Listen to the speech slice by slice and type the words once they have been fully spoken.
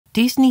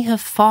Disney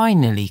have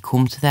finally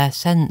come to their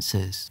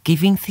senses,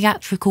 giving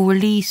theatrical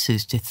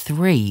releases to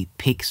 3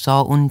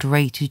 Pixar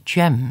underrated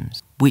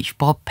gems, which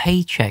Bob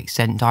Paycheck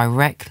sent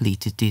directly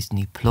to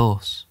Disney+.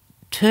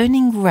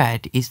 Turning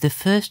Red is the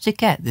first to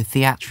get the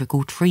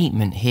theatrical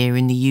treatment here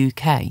in the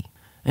UK,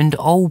 and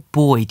oh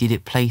boy did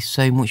it play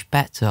so much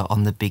better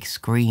on the big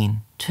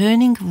screen.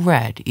 Turning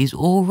Red is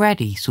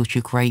already such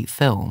a great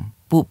film,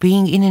 but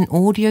being in an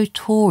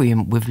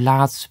auditorium with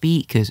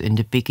loudspeakers and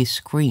a bigger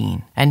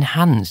screen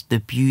enhanced the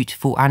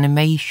beautiful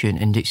animation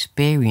and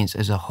experience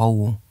as a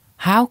whole.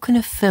 How can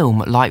a film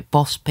like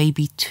Boss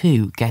Baby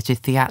 2 get a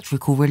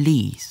theatrical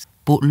release,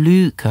 but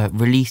Luca,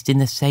 released in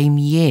the same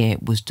year,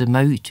 was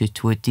demoted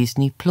to a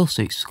Disney Plus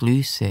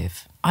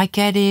exclusive? I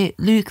get it,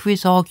 Luca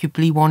is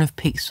arguably one of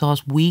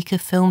Pixar's weaker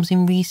films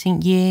in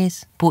recent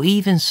years, but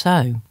even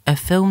so, a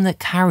film that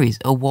carries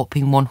a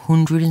whopping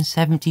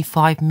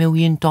 $175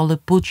 million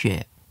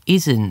budget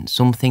isn't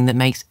something that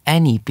makes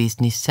any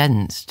business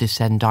sense to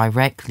send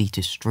directly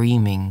to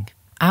streaming.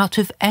 Out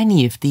of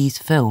any of these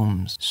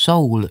films,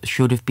 Soul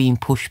should have been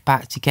pushed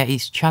back to get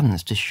its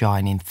chance to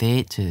shine in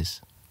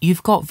theatres.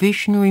 You've got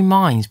visionary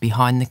minds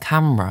behind the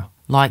camera,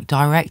 like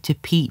director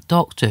Pete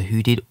Docter,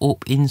 who did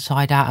Up,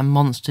 Inside Out and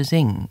Monsters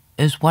Inc.,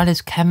 as well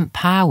as Kent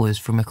Powers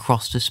from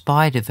Across the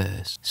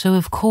Spider-Verse, so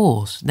of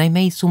course they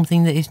made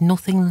something that is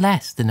nothing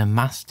less than a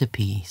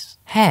masterpiece.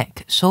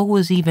 Heck, Soul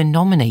was even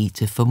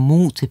nominated for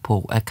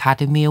multiple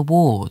Academy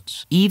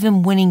Awards,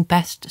 even winning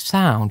Best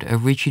Sound,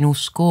 Original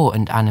Score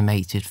and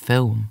Animated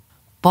Film.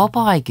 Bob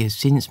Iger's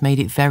since made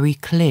it very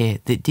clear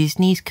that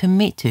Disney's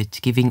committed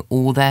to giving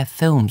all their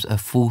films a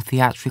full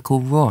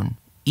theatrical run,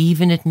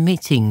 even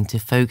admitting to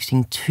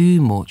focusing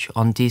too much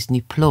on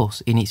Disney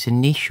Plus in its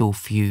initial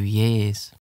few years.